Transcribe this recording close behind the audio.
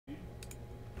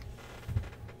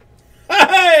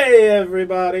Hey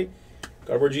everybody,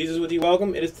 Cardboard Jesus with you.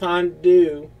 Welcome. It is time to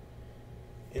do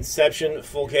Inception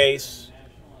full case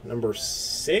number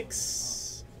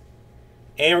 6,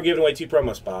 and we're giving away 2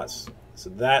 promo spots,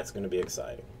 so that's going to be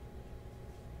exciting.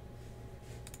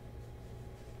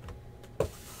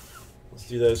 Let's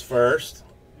do those first.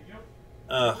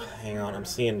 Hang on, I'm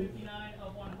seeing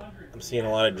a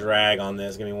lot of drag on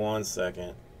this. Give me 1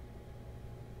 second.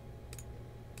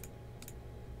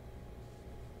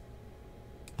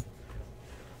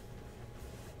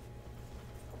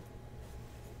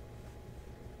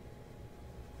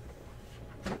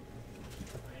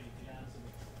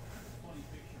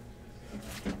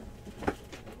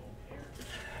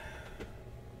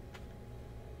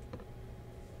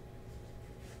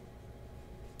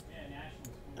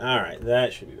 Alright,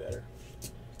 that should be better.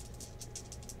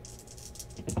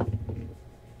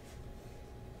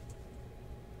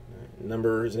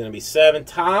 Number is going to be 7.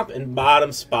 Top and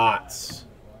bottom spots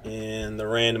in the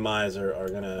randomizer are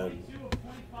going to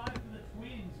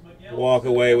walk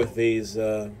away with these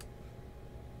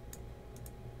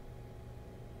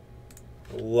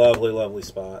lovely, lovely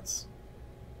spots.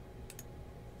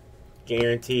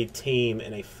 Guaranteed team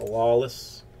in a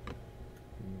flawless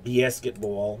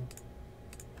basketball.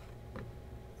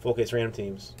 Full case random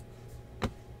teams.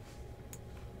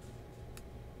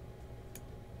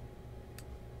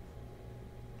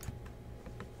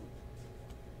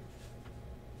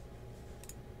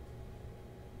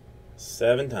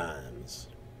 Seven times.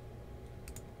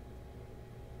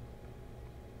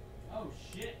 Oh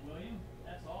shit, William.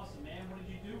 That's awesome, man. What did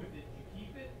you do with it? Did you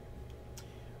keep it?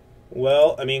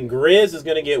 Well, I mean, Grizz is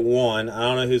going to get 1. I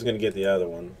don't know who's going to get the other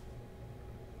one.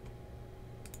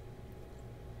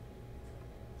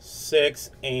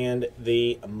 6 and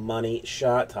the money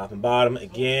shot, top and bottom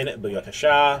again.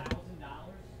 Booyakasha.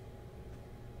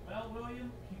 Well,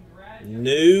 William,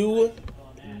 New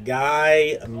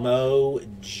Guy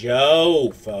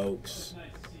Mojo, folks.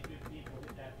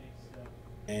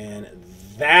 And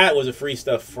that was a Free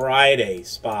Stuff Friday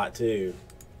spot too.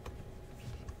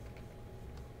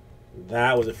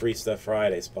 That was a Free Stuff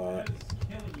Friday spot.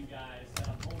 killing you guys that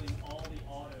I'm holding all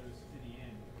the autos to the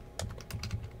end.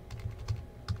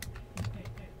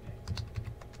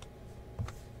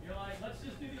 You're like, let's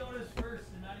just do the autos first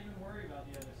and not even worry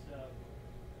about the other stuff.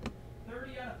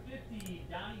 30 out of 50,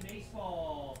 Donnie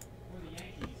Baseball for the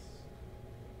Yankees.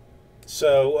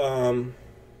 So,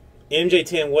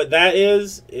 MJ10, what that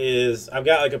is I've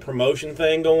got like a promotion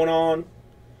thing going on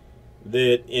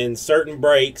that in certain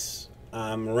breaks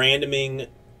I'm randoming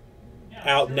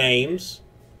out names.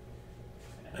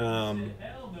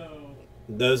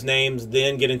 Those names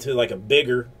then get into like a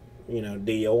bigger,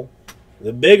 deal.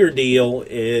 The bigger deal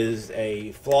is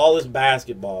a flawless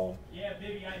basketball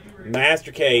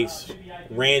master case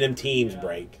random teams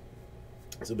break.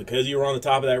 So because you were on the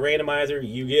top of that randomizer,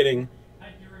 you getting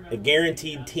a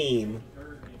guaranteed team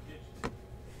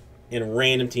in a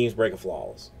random teams break of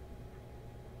flawless.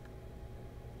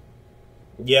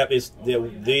 Yep, it's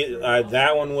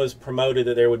that one was promoted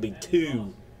that there would be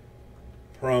 2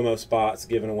 promo spots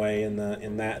given away in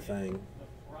that thing.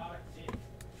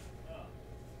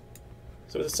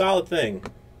 So it's a solid thing.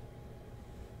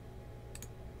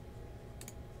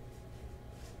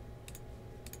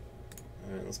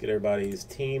 All right, let's get everybody's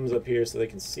teams up here so they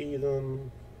can see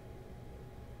them.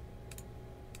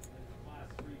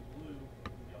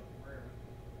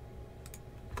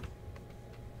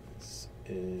 This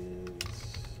is...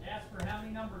 Jasper, how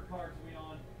many number cards are we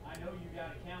on? I know you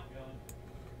got a count going.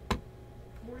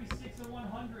 46 of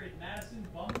 100, Madison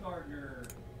Bumgarner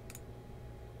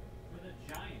for the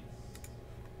Giants.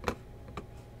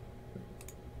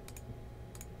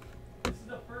 This is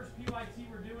the first PYT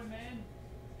we're doing, man.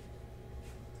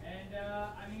 And,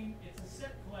 I mean, it's a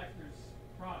set collector's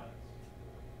product.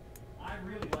 I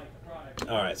really like the product.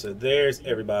 All right, so there's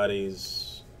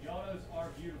everybody's... The autos are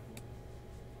beautiful.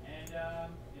 And,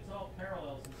 it's all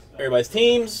parallels and stuff. Everybody's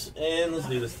teams, and let's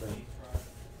do this thing.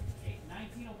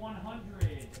 19 of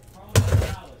 100, Carlos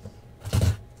Morales.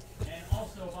 And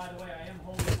also, by the way, I am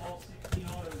holding all 16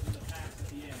 autos in the packs at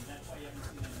the end. That's why you haven't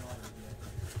seen any autos yet.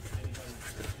 Anybody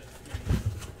just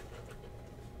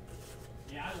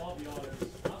yeah, I love the autos.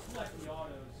 I'll collect the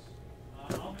autos.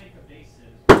 I'll make a base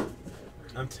set.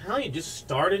 I'm telling you, just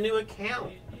start a new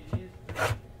account. It is.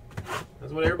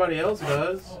 That's what everybody else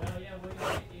does. Oh, hell yeah,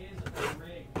 William, it is a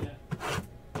rig, yeah.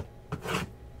 I'm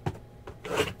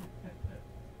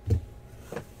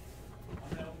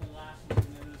going to open the last one and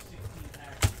then those 16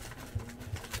 packs.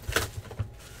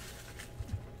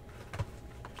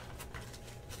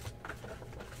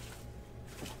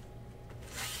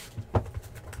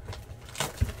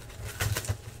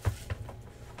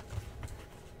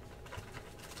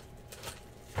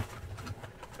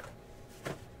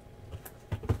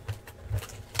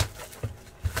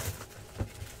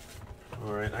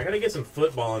 Try to get some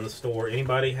football in the store.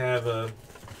 Anybody have a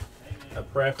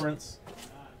preference?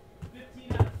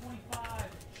 15 out of 25,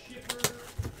 Chipper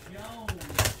Jones. 15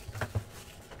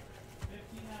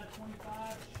 out of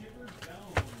 25, Chipper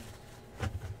Jones.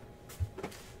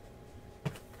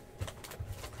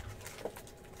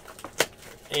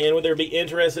 And would there be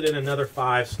interested in another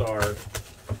 5-star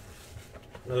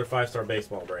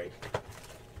baseball break?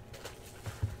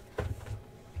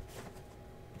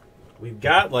 We've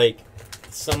got like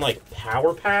some like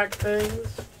power pack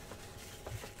things.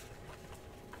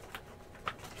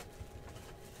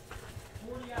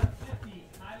 40 out of 50,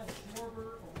 Kyle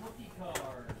Schwarber, rookie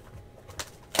card.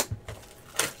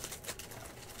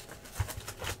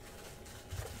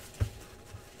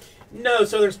 No,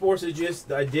 Southern Sports is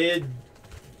just, I did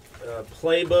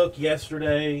playbook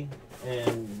yesterday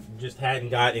and just hadn't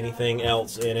got anything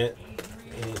else in it.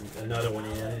 And another one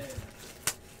in.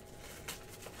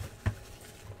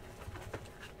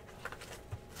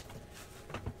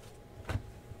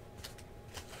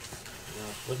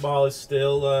 Football is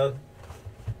still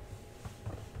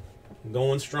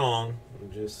going strong.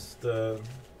 Just got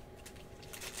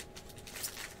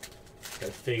to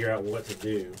figure out what to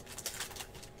do.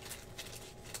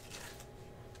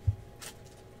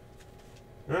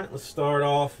 All right, let's start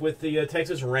off with the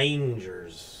Texas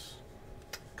Rangers.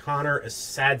 Connor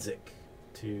Sadzik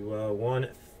to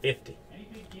 150. Any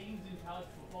big games in college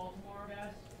football tomorrow,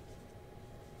 guys?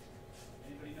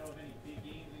 Anybody know of any big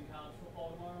games in college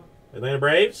football tomorrow? Atlanta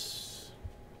Braves.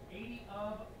 80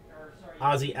 of, or sorry,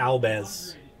 Ozzy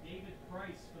Albies. David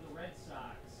Price for the Red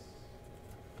Sox.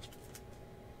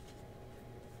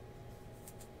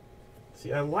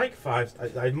 See, I like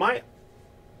 5. I might.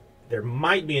 There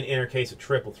might be an inner case of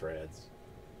triple threads.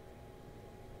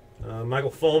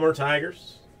 Michael Fulmer,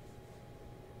 Tigers.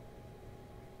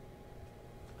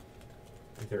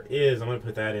 If there is, I'm going to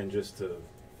put that in just to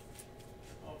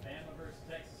Oh, Bama versus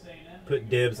Texas A&M. put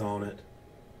dibs on it.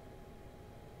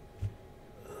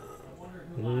 I wonder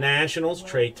who Nationals,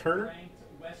 Trey Turner. ranked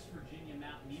West Virginia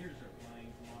Mountaineers are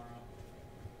playing tomorrow.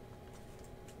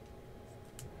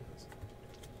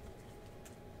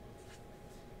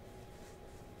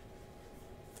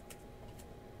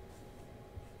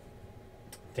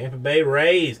 Tampa Bay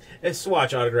Rays. A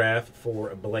swatch autograph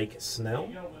for Blake Snell. There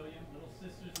you go, William. Little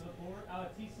sisters of the port.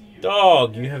 TCU.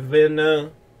 Dog, you have been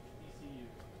TCU.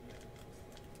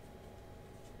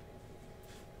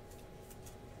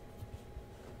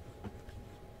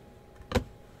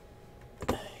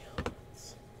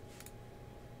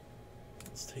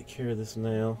 Let's take care of this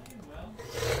now. Playing well.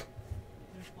 He's been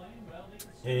playing well. They can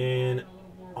swing And on a little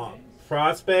more wins.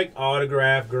 prospect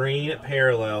autograph green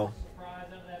parallel. Surprise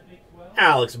out of that Big 12.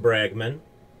 Alex Bregman.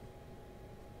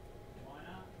 Why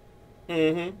not?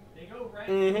 Mm-hmm. They go ranked,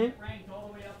 Mhm. they get ranked all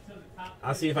the way up to the top.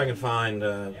 I'll see if I can find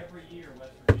every year,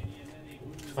 West Virginia, and then they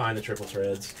lose. find the triple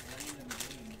threads. Random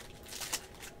game.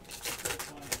 So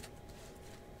funny.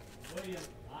 William,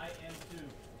 I am too.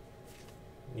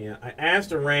 Yeah, I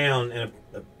asked around, and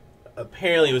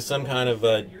apparently it was some kind of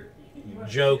a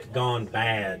joke gone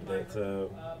bad that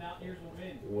Mountaineers will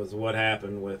win. was what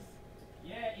happened with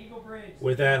Yeah, Eagle Bridge.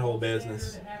 that whole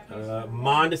business.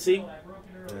 Mondesi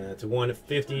to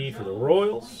 150 for the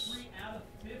Royals. 23 out of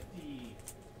 50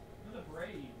 for the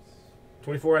Braves.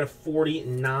 24 out of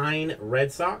 49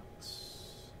 Red Sox.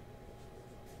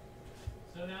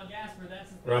 So now, Gasper,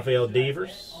 that's the thing. Rafael Should I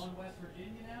Devers. bet on West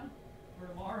Virginia now for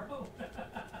tomorrow.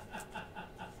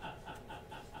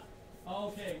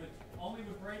 Okay, only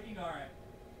with breaking. All right.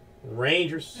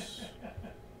 Rangers.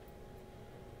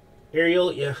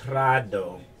 Ariel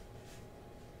Irado. That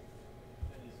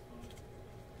is funny.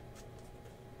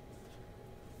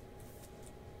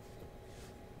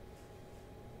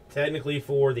 Technically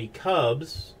for the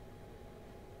Cubs,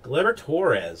 Gleyber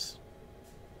Torres,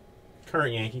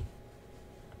 current Yankee.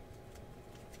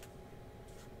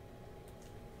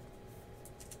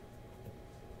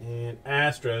 And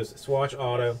Astros, swatch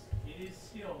auto, It is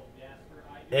skill, Jasper.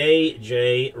 I do.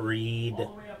 A.J. Reed. All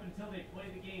the way up until they play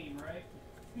the game, right?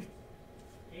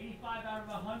 85 out of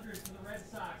 100 for the Red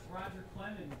Sox. Roger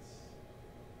Clemens.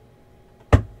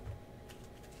 All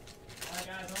right,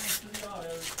 guys, almost to the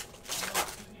autos.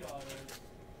 Almost to the autos.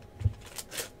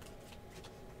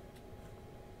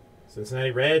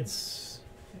 Cincinnati Reds,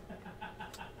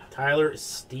 Tyler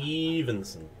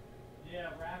Stevenson. Yeah,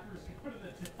 rappers go to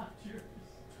the Dodgers.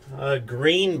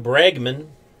 Green Bregman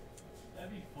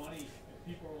That'd be funny if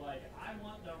people were like, I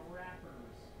want the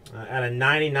rappers. out of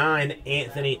 99,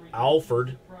 Anthony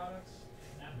Alford Products.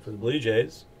 for the Blue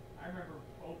Jays. I remember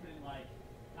opening like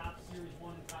Top Series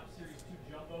 1 and Top Series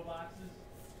 2 jumbo boxes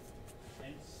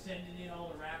and sending in all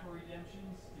the rapper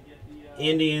redemptions to get the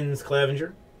Indians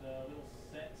Clevenger. the little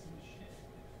sets and shit.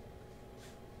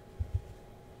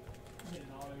 Get an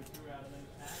auto through out of those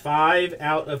packs. 5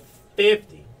 out of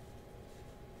 50.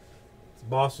 It's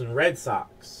Boston Red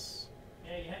Sox.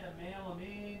 Yeah, you had to mail them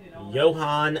in and all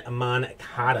Johan that.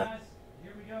 Moncada. Guys,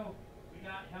 here we go. We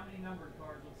got how many numbered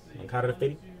cards? Let's see. Moncada to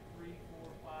 50? 1, 2, 3,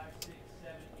 4, 5, 6,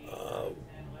 7, 8, 9,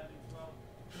 10, 11, 12,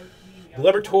 13. We got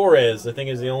Glover 4 Torres, I think,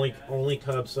 numbers. is the only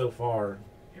Cub so far.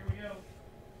 Here we go.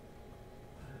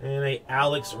 And a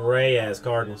Alex Reyes,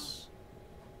 Cardinals.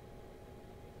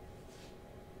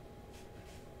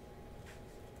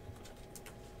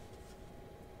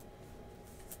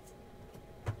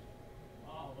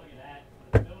 Oh, look at that.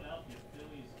 For the Philadelphia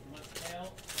Phillies, Mattel,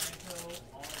 Franco,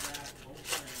 autograph, gold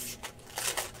frame.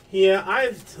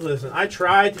 Yeah, listen, I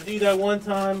tried to do that one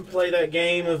time, play that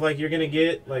game of like you're gonna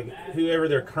get like whoever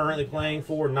they're currently playing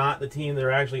for, not the team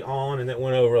they're actually on, and that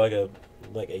went over like a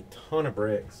ton of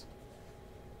bricks.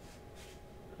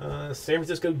 San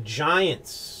Francisco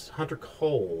Giants, Hunter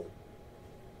Cole.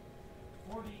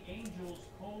 For the Angels,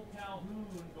 Cole Calhoun,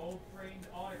 gold framed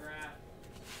autograph.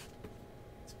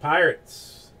 It's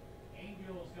Pirates.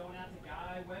 Angels going out to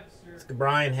Guy Webster. It's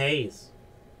Brian Hayes.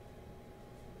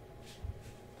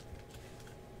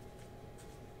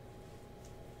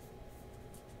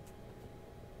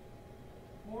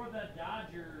 For the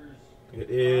Dodgers, It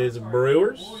is sorry,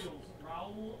 Brewers. Royals,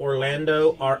 Raul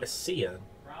Orlando Mondesi. Arcia.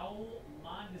 Raul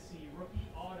Mondesi, rookie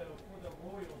auto for the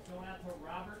Royals, going out to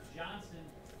Robert Johnson.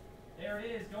 There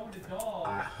it is, going to Dog.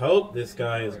 I hope this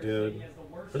guy is good.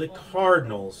 For the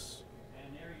Cardinals,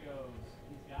 And there he goes.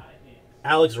 He's got it hit.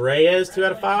 Alex Reyes, 2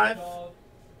 out of 5. Dog.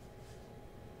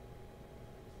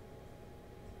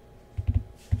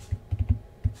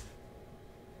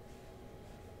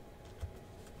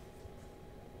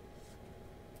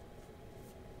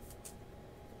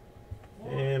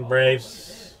 And Oh, Braves, look at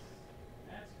this.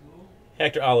 That's cool.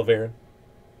 Hector Oliveira.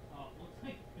 Oh,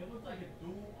 it looks like a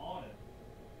dual auto.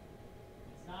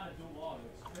 It's not a dual auto.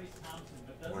 It's Trace Thompson,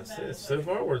 but doesn't What's that this? look So like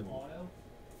far a we're- dual auto?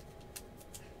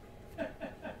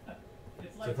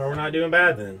 It's So like far we're not something doing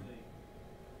bad then.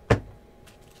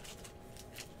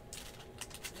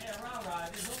 Yeah, rah-rah.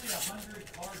 There's only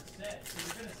 100 card set, so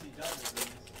you're gonna see doubles in this.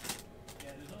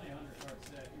 Yeah, there's only 100 card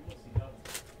set. You will see doubles.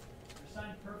 They're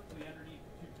signed perfectly underneath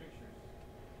the 2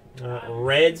 pictures.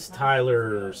 Reds,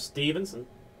 Tyler Stevenson.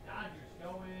 Dodgers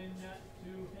going to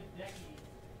Hideki,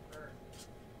 or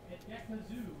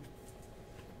Hidekazu.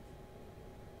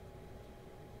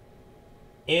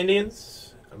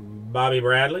 Indians, Bobby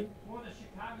Bradley. For the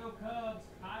Chicago Cubs,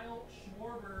 Kyle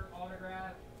Schwarber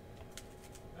autograph.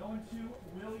 Going to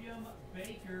William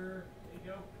Baker. There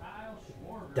you go, Kyle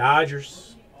Schwarber.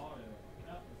 Dodgers. Rookie auto.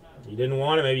 No, it's not. You didn't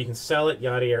want it, maybe you can sell it.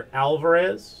 Yadier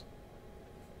Alvarez.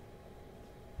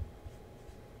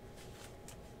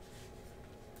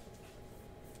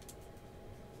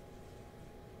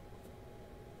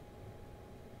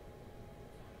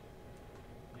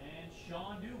 And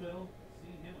Sean Doolittle.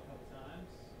 Seen him a couple times.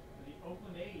 For the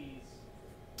Oakland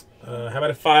A's. How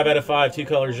about a 5 out of 5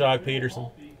 two-color Jacques Peterson?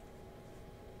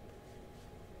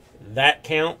 That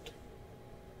count?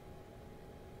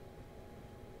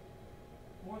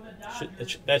 For the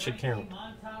Dodgers, That should count. Frankie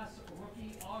Montas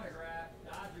rookie autograph.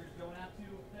 Dodgers going out to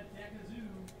Hidekazu.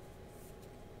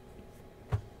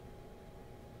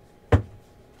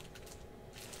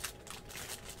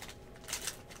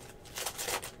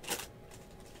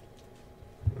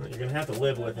 Well, you're gonna have to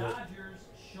live with it. Dodgers,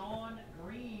 Sean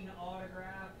Green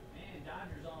autograph. Man,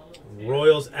 Dodgers on a little tear.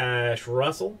 Royals, Ash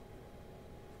Russell.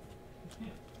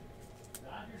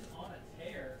 Dodgers on a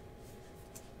tear.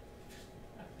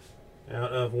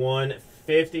 Out of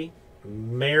 150.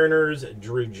 Mariners,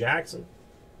 Drew Jackson.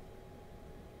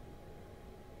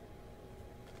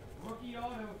 Rookie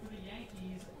auto for the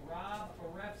Yankees, Rob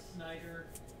Refsnyder.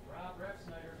 Rob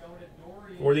Refsnyder going to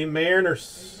Dorian. For the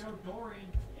Mariners, There you go, Dorian.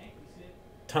 Yankees hit.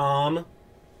 Tom.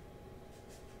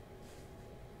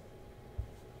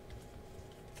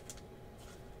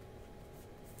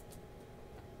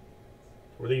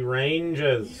 For the Peter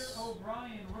Rangers,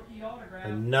 O'Brien, rookie autograph.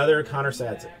 Another For the Connor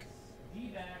D-backs. Sadzik.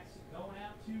 D-backs going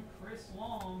out to Chris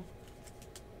Long.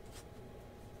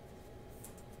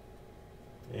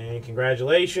 and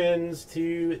congratulations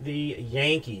to the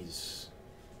Yankees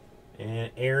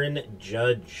and Aaron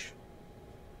Judge.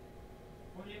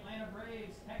 For the Atlanta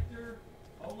Braves, Hector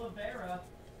Oliveira,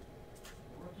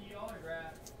 rookie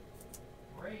autograph.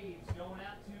 Braves going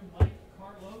out to Mike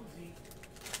Carlozzi.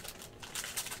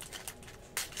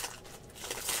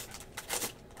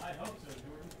 I hope so,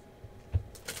 Jordan.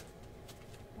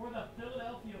 For the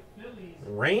Philadelphia Phillies,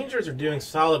 Rangers are doing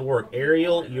solid work.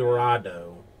 Ariel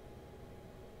Urado.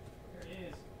 there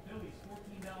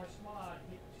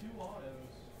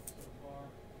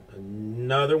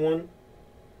Another one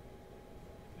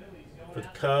Phillies for going the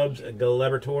out Cubs, to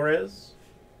Gleyber Torres.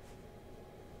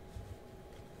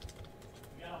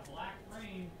 We got a black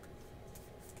frame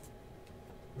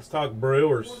Let's talk for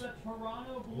Brewers. the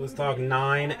Toronto Blue Let's talk Jays.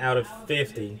 9 out of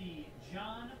 50. 50.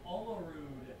 John Olerud.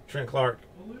 Trent Clark.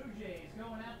 Blue Jays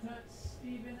going out to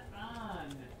Stephen Ahn.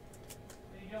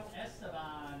 There you go,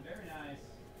 Esteban. Very nice.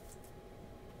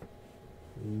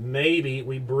 Maybe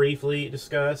we briefly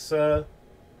discuss the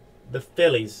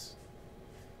Phillies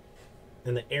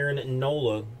and the Aaron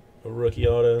Nola rookie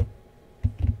auto.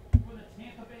 For the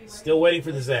Tampa Bay Rays, Still waiting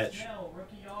for the Zech. Snell,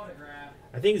 rookie autograph.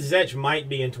 I think Zech might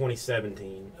be in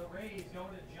 2017. The Rays going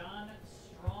to John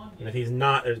Strong. And if he's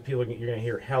not, there's people you're going to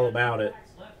hear hell about it.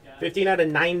 Left, guys. 15 out of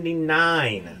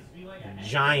 99. Be like a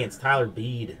Giants, Tyler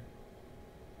Beede.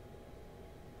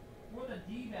 For the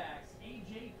D-backs,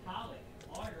 A.J. Pollock,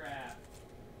 autograph.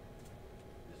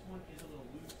 This one is a little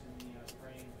loose in the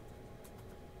frame.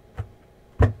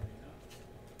 There you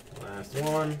go. Last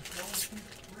one. Going to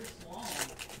Chris Long.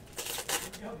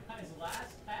 Here we go, guys.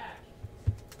 Last pack.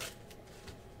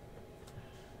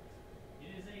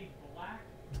 It is a black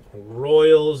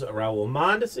Royals, Raul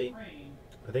Mondesi. frame.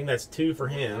 I think that's 2 for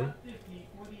him. 50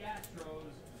 for the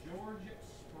Astros, George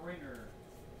Springer.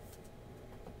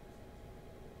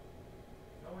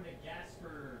 Going to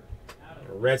Gasper. Out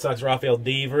of Red Sox, Rafael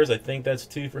Devers. I think that's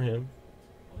 2 for him.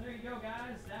 Well, there you go,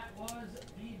 guys. That was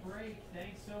the break.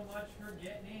 Thanks so much for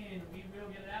getting in. We will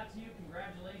get it out to you.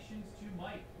 Congratulations to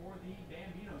Mike for the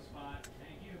Bambino spot.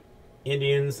 Thank you.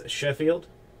 Indians, Sheffield.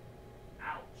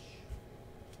 Ouch.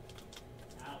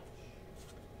 Ouch.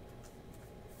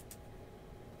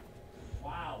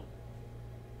 Wow.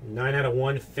 9 out of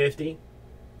 150.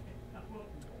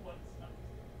 What's up?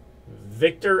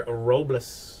 Victor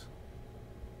Robles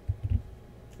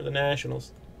for the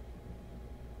Nationals.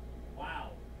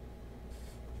 Wow.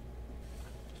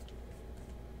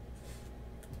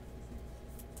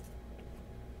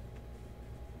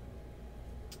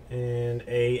 And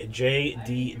a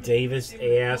J.D. Davis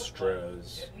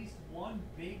Astros. At least one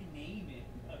big name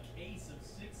in a case of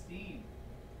 16.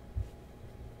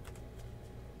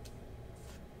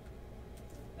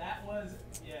 That was,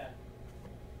 yeah.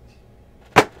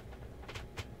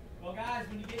 Well, guys,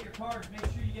 when you get your cards, make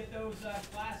sure you get those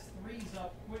class 3s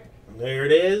up quick. There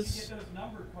it You is. get those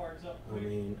numbered cards up I quick.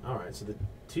 mean, all right. So the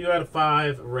 2 out of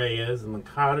 5 Reyes, the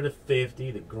Mikata to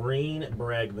 50, the Green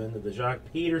Bregman, the Jacques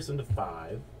Peterson to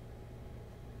 5.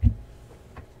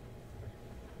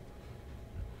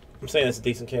 I'm saying that's a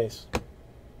decent case.